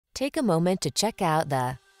Take a moment to check out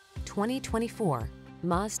the 2024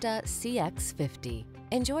 Mazda CX-50.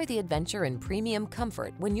 Enjoy the adventure and premium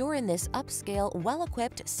comfort when you're in this upscale,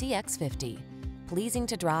 well-equipped CX-50. Pleasing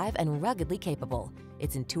to drive and ruggedly capable,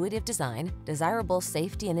 its intuitive design, desirable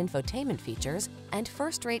safety and infotainment features, and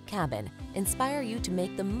first-rate cabin inspire you to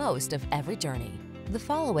make the most of every journey. The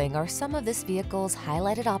following are some of this vehicle's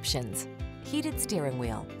highlighted options: heated steering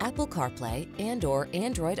wheel, Apple CarPlay and/or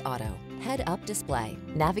Android Auto, head-up display,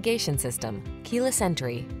 navigation system, keyless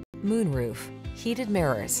entry, moonroof, heated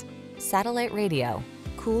mirrors, satellite radio,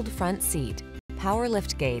 cooled front seat, power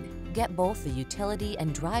liftgate. Get both the utility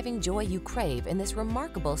and driving joy you crave in this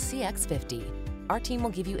remarkable CX-50. Our team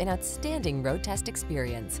will give you an outstanding road test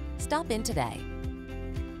experience. Stop in today.